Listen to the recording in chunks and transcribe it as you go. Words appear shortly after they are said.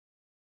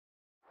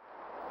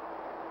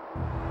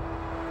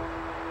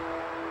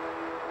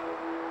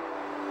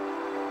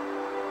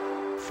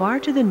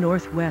far to the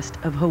northwest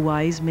of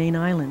Hawaii's main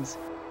islands,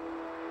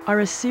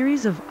 are a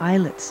series of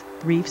islets,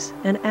 reefs,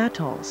 and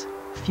atolls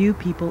few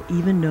people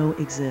even know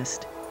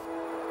exist.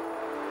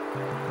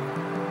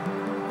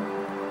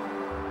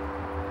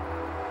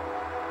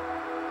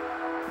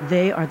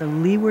 They are the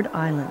Leeward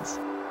Islands,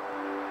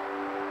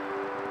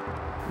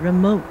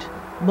 remote,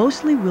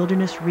 mostly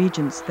wilderness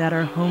regions that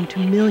are home to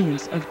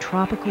millions of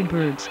tropical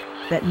birds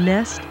that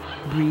nest,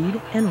 breed,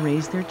 and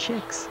raise their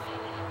chicks.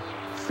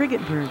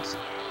 Frigate birds,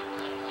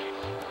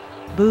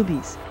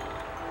 boobies,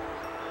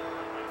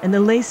 and the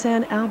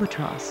Laysan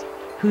albatross,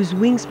 whose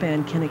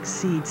wingspan can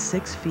exceed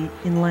 6 feet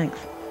in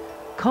length,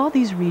 call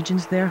these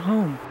regions their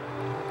home.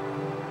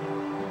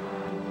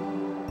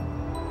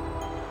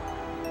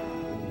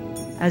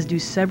 As do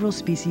several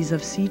species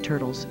of sea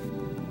turtles,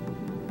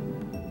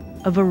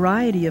 a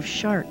variety of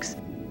sharks,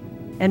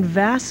 and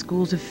vast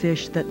schools of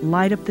fish that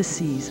light up the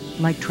seas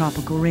like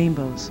tropical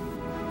rainbows.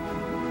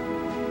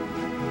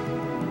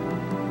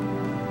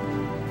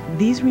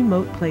 These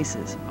remote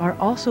places are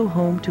also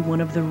home to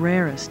one of the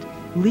rarest,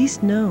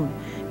 least known,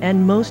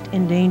 and most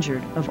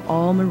endangered of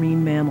all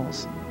marine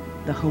mammals,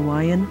 the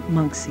Hawaiian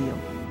monk seal.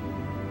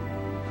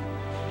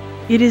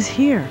 It is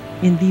here,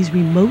 in these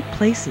remote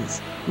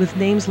places, with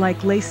names like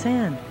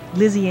Laysan,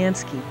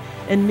 Lisiansky,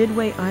 and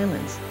Midway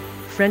Islands,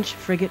 French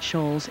Frigate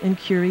Shoals, and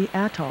Curie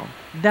Atoll,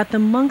 that the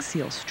monk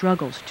seal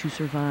struggles to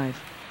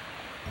survive.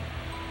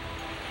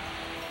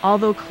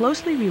 Although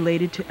closely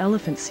related to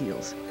elephant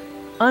seals,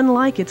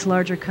 unlike its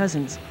larger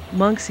cousins,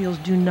 monk seals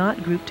do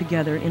not group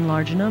together in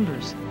large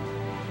numbers,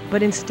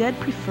 but instead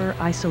prefer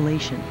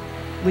isolation,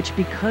 which,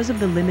 because of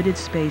the limited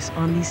space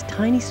on these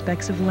tiny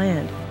specks of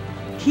land,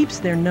 keeps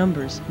their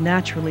numbers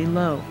naturally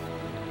low,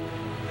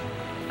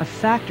 a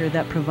factor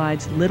that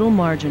provides little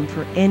margin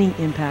for any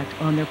impact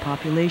on their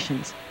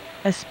populations,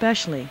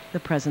 especially the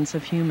presence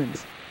of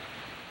humans.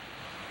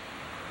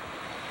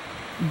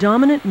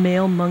 Dominant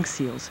male monk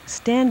seals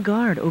stand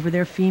guard over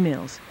their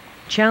females,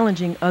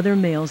 challenging other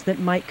males that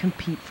might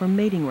compete for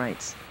mating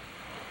rights.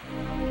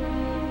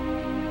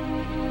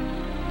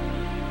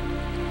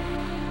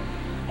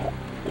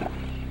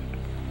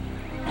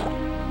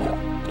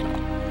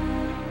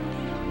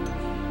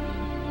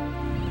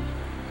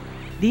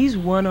 These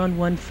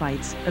one-on-one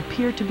fights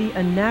appear to be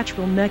a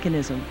natural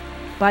mechanism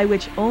by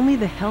which only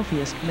the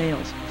healthiest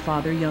males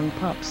father young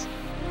pups.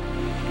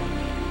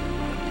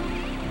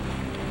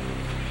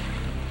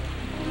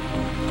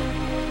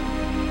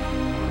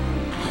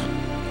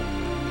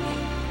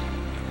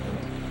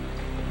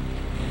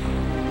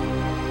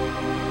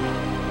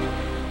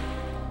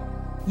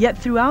 Yet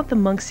throughout the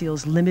monk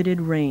seal's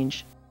limited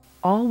range,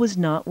 all was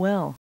not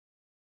well.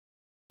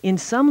 In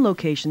some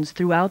locations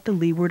throughout the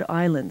Leeward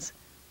Islands,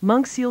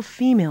 monk seal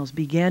females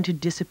began to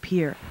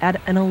disappear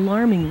at an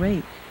alarming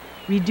rate,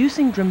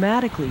 reducing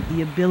dramatically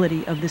the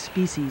ability of the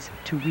species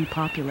to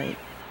repopulate.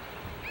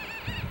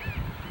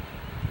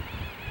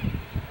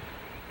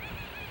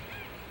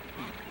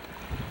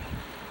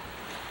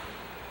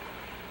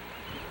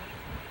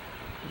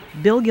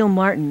 Bill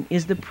Gilmartin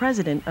is the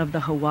president of the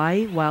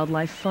Hawaii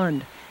Wildlife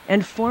Fund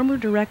and former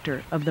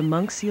director of the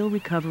Monk Seal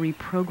Recovery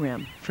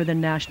Program for the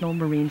National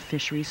Marine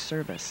Fisheries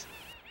Service.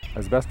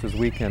 As best as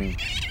we can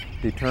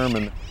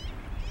determine,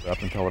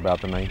 up until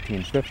about the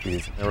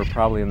 1950s, there were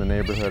probably in the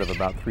neighborhood of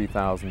about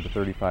 3,000 to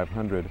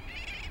 3,500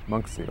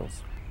 monk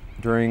seals.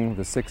 During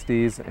the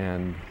 60s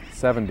and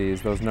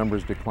 70s, those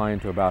numbers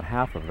declined to about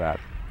half of that,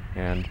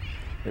 and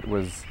it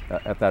was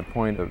at that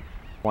point the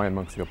Hawaiian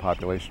monk seal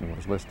population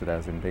was listed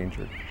as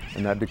endangered.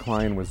 And that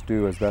decline was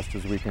due, as best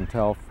as we can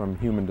tell, from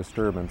human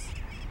disturbance,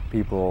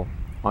 people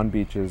on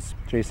beaches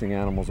chasing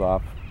animals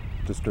off,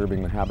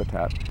 disturbing the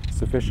habitat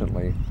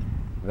sufficiently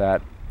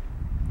that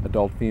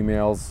adult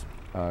females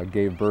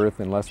gave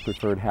birth in less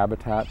preferred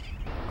habitat,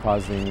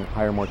 causing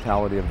higher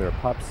mortality of their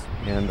pups,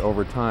 and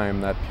over time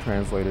that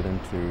translated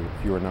into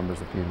fewer numbers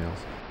of females.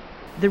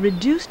 The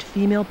reduced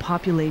female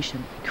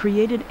population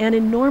created an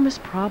enormous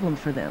problem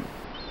for them,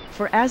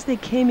 for as they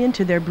came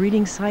into their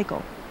breeding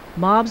cycle,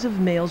 mobs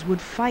of males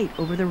would fight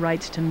over the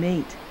rights to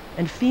mate,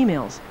 and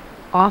females,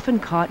 often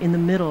caught in the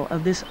middle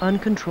of this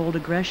uncontrolled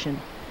aggression,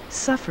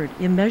 suffered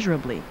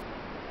immeasurably.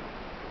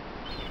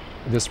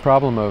 This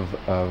problem of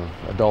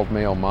adult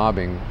male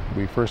mobbing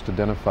we first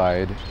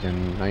identified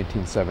in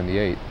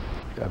 1978,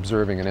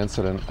 observing an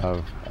incident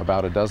of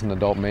about a dozen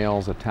adult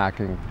males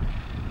attacking,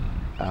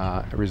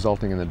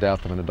 resulting in the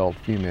death of an adult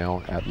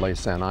female at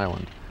Laysan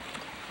Island.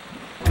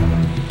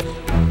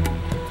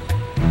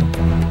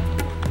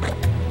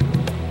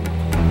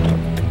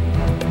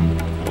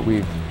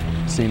 We've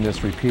seen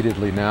this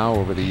repeatedly now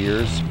over the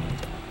years,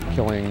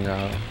 killing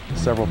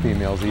several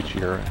females each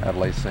year at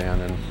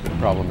Laysan, and the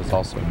problem is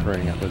also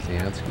occurring at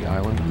Lisiansky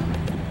Island.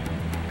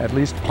 At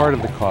least part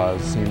of the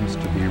cause seems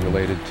to be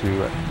related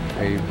to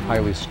a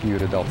highly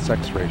skewed adult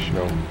sex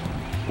ratio,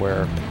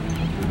 where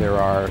there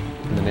are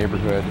in the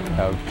neighborhood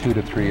of 2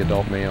 to 3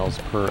 adult males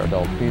per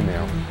adult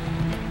female.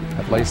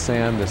 At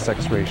Laysan, the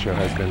sex ratio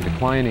has been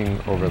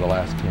declining over the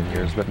last 10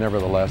 years, but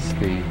nevertheless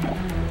the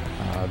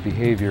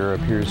behavior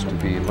appears to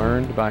be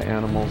learned by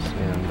animals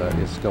and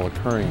is still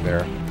occurring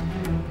there.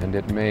 And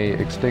it may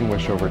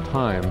extinguish over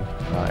time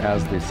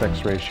as the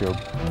sex ratio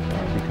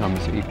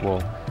becomes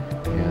equal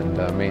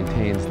and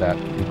maintains that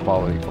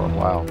equality for a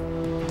while.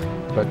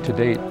 But to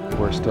date,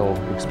 we're still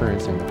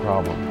experiencing the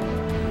problem.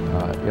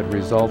 It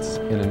results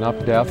in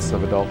enough deaths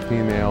of adult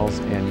females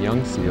and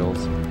young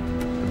seals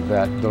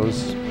that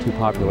those two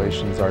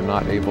populations are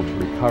not able to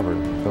recover.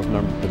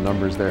 The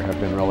numbers there have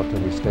been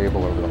relatively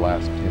stable over the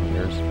last 10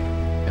 years,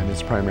 and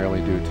it's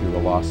primarily due to a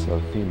loss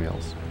of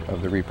females,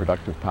 of the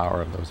reproductive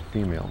power of those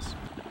females.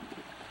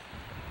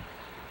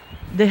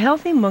 The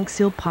healthy monk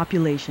seal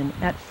population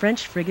at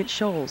French Frigate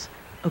Shoals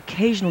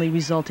occasionally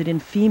resulted in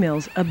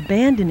females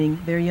abandoning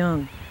their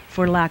young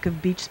for lack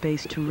of beach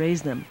space to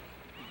raise them.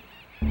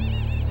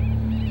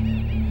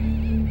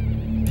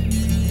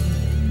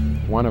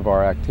 One of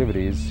our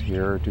activities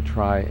here to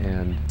try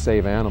and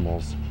save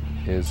animals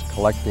is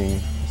collecting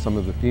some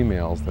of the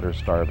females that are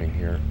starving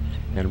here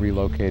and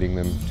relocating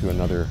them to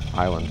another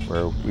island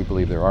where we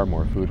believe there are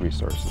more food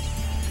resources.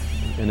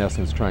 In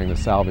essence, trying to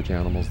salvage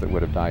animals that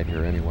would have died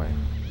here anyway.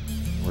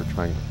 We're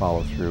trying to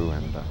follow through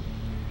and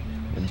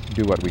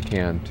do what we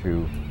can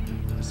to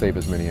save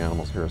as many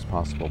animals here as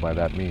possible by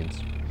that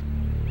means.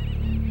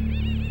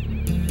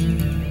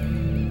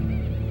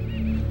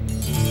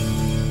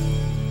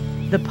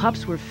 The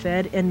pups were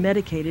fed and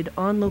medicated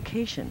on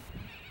location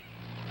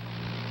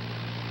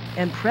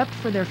and prepped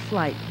for their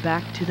flight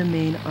back to the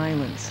main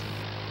islands.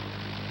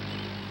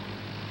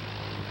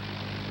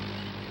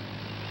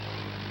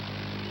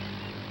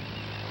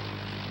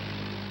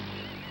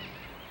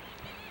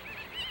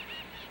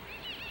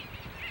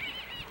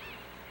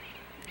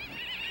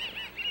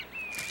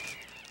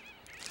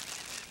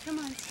 Come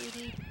on,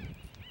 sweetie.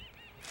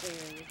 There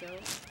you go.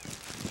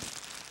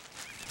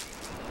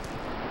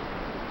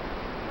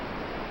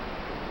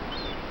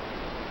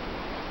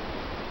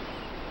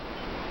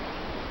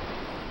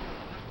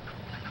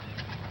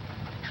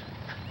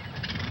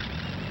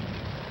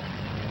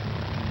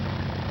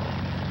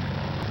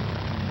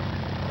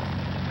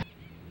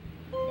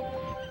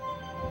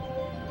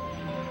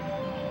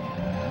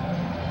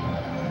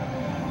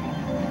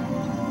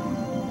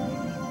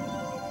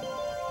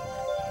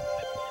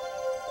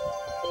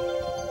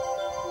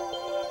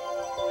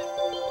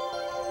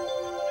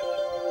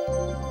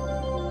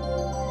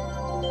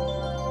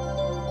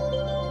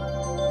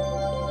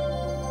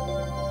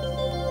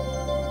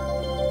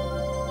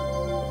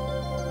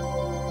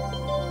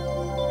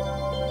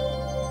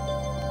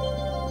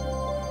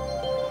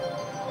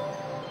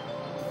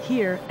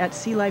 Here at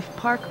Sea Life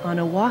Park on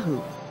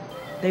Oahu,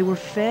 they were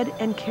fed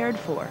and cared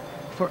for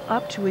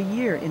up to a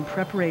year in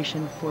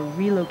preparation for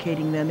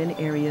relocating them in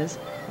areas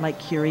like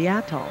Curie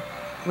Atoll,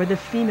 where the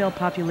female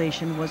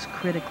population was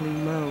critically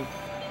low.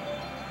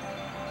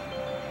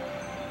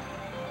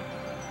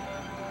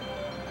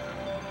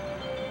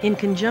 In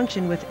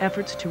conjunction with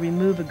efforts to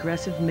remove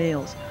aggressive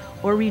males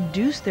or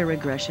reduce their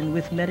aggression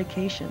with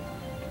medication,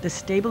 the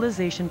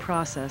stabilization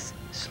process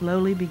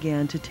slowly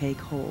began to take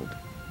hold.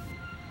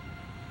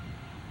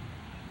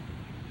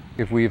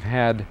 If we've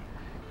had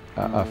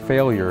a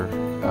failure,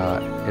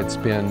 it's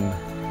been,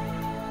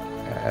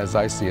 as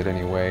I see it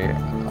anyway,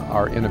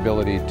 our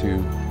inability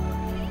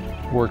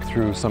to work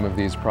through some of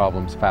these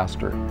problems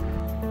faster.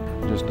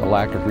 Just a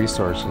lack of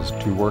resources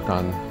to work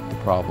on the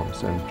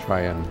problems and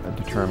try and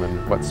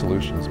determine what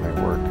solutions may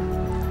work.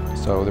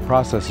 So the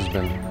process has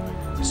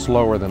been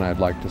slower than I'd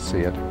like to see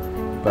it,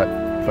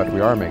 but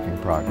we are making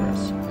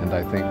progress. And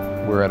I think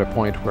we're at a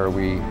point where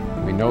we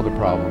know the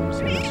problems,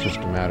 and it's just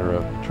a matter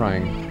of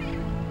trying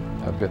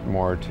a bit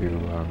more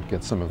to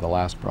get some of the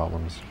last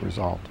problems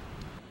resolved.